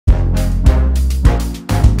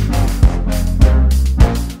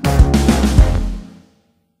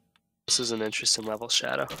is an interesting level,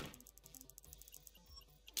 Shadow.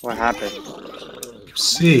 What happened?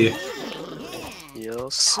 See. You'll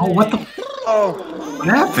see. Oh, what the? Oh, What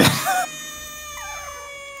happened?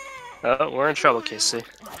 Oh, we're in trouble, Casey.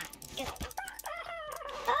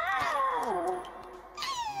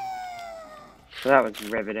 that was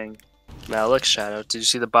riveting. Now look, Shadow. Did you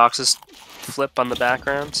see the boxes flip on the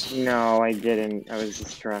background? No, I didn't. I was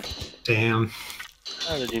distracted. Damn.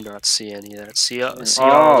 How did you not see any of that? See all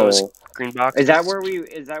those green boxes? Is that where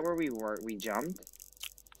we were? We jumped?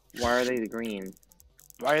 Why are they the green?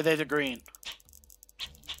 Why are they the green?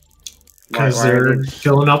 Because Why are they're they...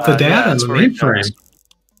 filling up the data in the mainframe.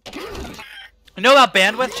 You know about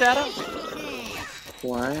bandwidth, Shadow?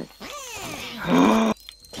 What?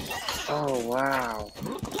 Oh wow.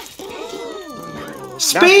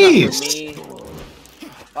 Space!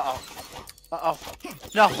 Uh-oh. Uh-oh.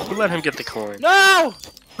 No. Who let him get the coin? No!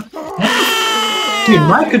 Dude,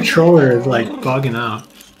 my controller is like bugging out.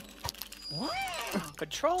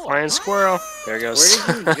 Control. Flying squirrel. There it goes.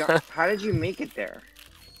 Where did you jump? How did you make it there?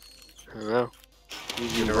 I don't know.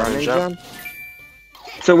 Did you run and jump?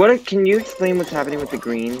 So what? Can you explain what's happening with the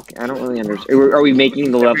green? I don't really understand. Are we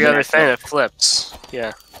making the level? Every other thing, it flips.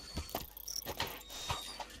 Yeah.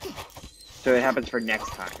 So it happens for next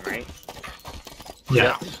time, right?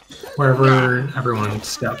 Yeah. Wherever everyone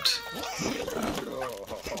stepped.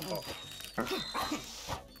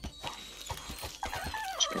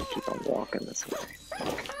 Just gonna keep on walking this way.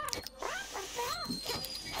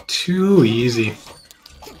 Too easy. I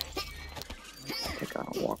think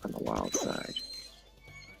I'll walk on the wild side.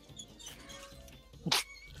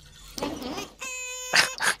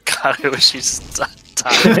 God, I wish you stopped.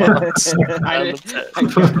 I'm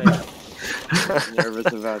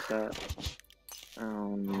nervous about that.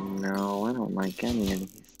 Oh no, I don't like any of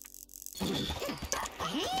these.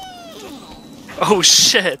 Oh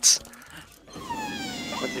shit!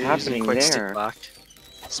 What's happening Quick stick there? block.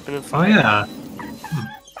 Spinning Oh fire. yeah.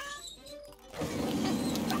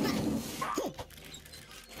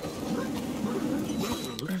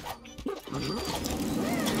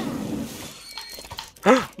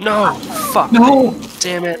 No! Fuck! No!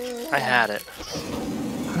 Damn it! I had it.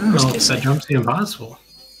 I don't know if that jump's impossible.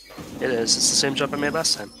 It is. It's the same jump I made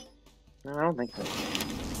last time. No, I don't think so.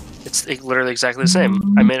 It's literally exactly the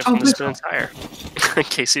same. I made it from the spinning tire.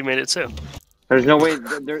 Casey made it too. There's no way.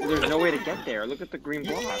 There's no way to get there. Look at the green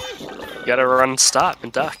block. You gotta run, stop,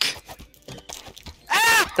 and duck.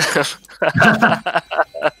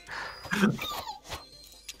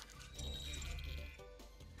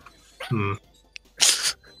 Hmm.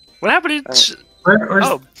 What happened to... Where's...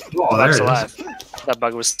 Oh, Oh, there Bug's it alive. is. That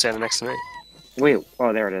bug was standing next to me. Wait.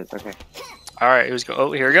 Oh, there it is. Okay. Alright, he was go.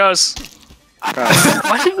 Oh, here it goes. Oh.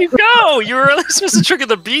 Why didn't you go? You were really supposed to trigger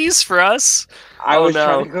the bees for us. I was no.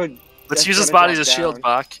 trying to go. Let's just use his gonna body as a jump shield, down.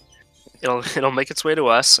 Bach. It'll make its way to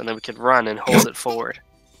us, and then we can run and hold it forward.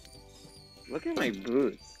 Look at my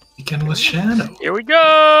boots. Weekend with Shadow. Here we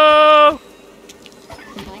go!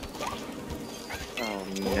 Oh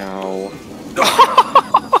no.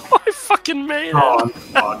 I fucking made it! Oh, I'm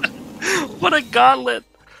fucked. What a gauntlet!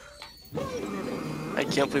 I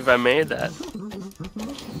can't believe I made that.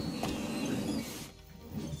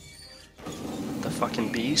 The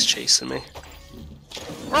fucking bees chasing me.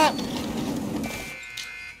 No!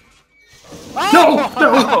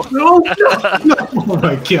 No! No! No! Oh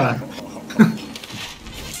my god.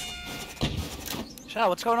 Shadow,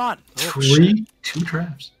 what's going on? Two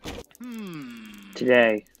traps.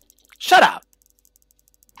 Today. Shut up!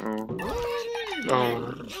 Oh.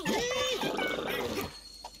 Oh.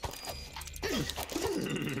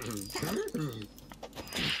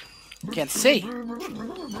 Can't see.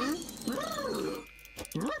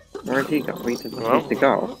 Where'd he go? Wait, there's no Well. place to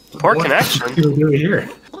go. Poor What connection. do we do here?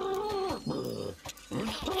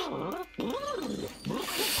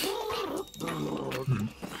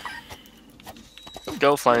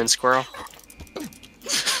 Go, flying squirrel.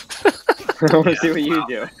 I want to see what you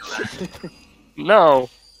do. No.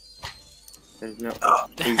 There's no.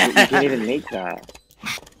 You can't even make that.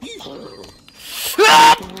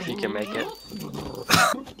 You can make it.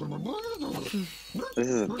 This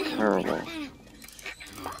is terrible.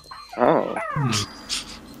 Oh.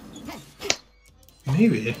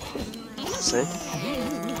 Maybe. See?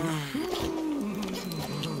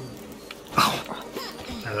 Oh.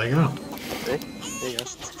 There they go. See? There you go.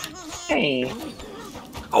 Hey.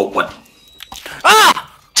 Oh, what? Ah!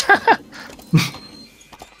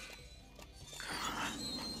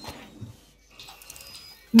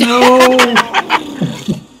 No!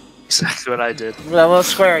 Exactly what I did. The little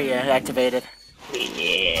square you activated.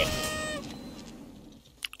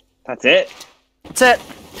 That's it? That's it.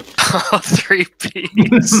 Oh, 3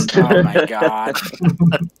 Ps. Oh my god.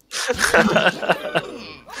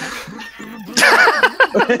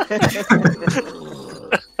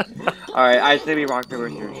 Alright, I say we rock, paper,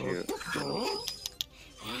 scissors, shoot.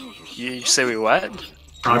 You say we what?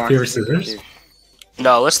 Rock, paper, scissors?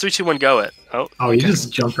 No, let's 3, 2, 1, go it. Oh, Oh, you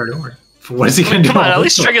just jumped right over. What is he gonna do? come on, at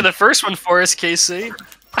least trigger the first one for us, KC.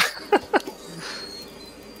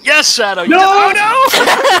 Yes, Shadow. No! Oh no!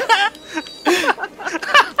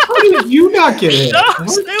 How did you not get hit? No, What?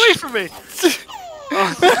 stay away from me.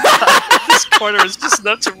 Oh, this corner is just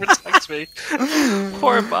enough to protect me.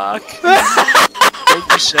 Poor Boc.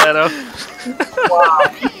 Thank you, Shadow. Wow.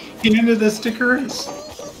 He handed this to Curtis.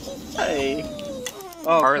 Hey.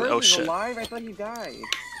 Oh, Alright, Curtis oh, is shit. alive? I thought he died.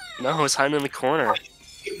 No, I was hiding in the corner.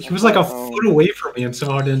 He was like a foot away from me and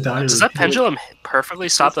somehow didn't die. Does that pendulum perfectly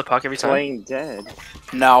stop the puck every time? Playing dead.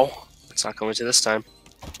 No. It's not going to this time.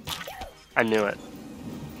 I knew it.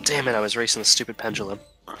 Damn it, I was racing the stupid pendulum.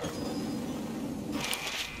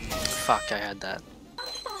 Fuck, I had that.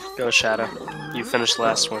 Go, Shadow. You finished the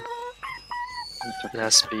last one. It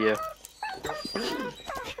has to be you.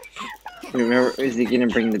 Remember, is he gonna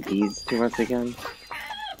bring the bees to us again?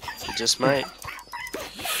 You just might.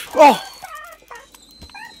 Oh!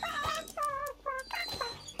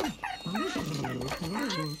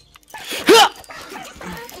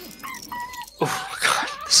 Oh god,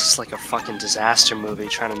 this is like a fucking disaster movie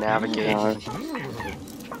trying to navigate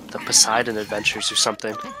the Poseidon adventures or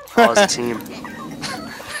something. All as a team.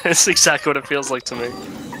 It's exactly what it feels like to me.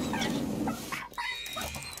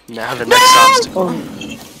 Now the next obstacle.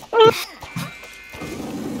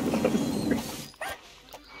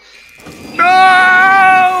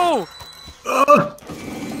 No!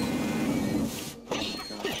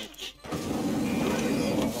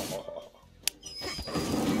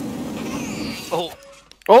 Oh.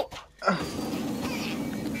 Oh!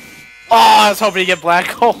 Oh, I was hoping to get black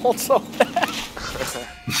hole so bad.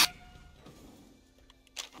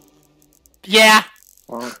 Yeah.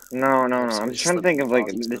 Well, no. I'm just trying to think of like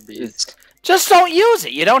this. Just don't use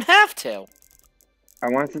it. You don't have to. I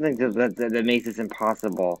want something that makes this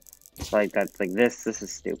impossible. Like that's like this. This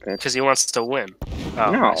is stupid. Because he wants to win.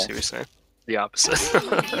 Oh, No. I see what you're saying. The opposite.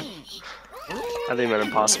 I think meant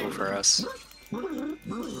impossible for us.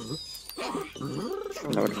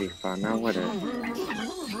 That would be fun. Now would it?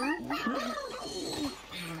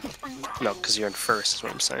 No, because you're in first, is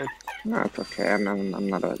what I'm saying. No, it's okay. I'm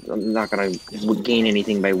not gonna gain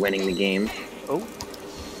anything by winning the game. Oh.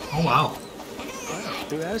 Oh wow.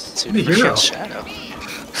 New attitude. What a hero. Shadow.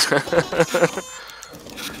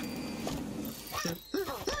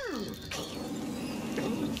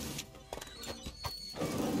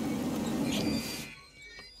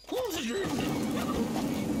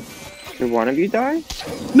 Did one of you die?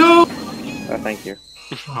 No! Oh, thank you.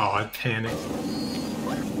 Oh, I panicked.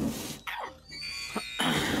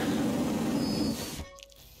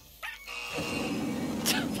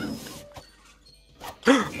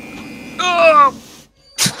 Oh!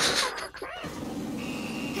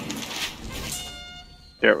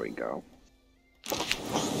 There we go.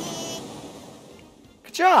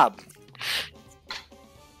 Good job.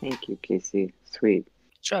 Thank you, Casey. Sweet.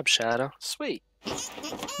 Good job, Shadow. Sweet.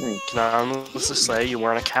 Thanks. No, let's just say you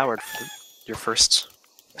weren't a coward for your first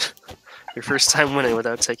time winning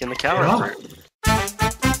without taking the coward Yeah. fruit.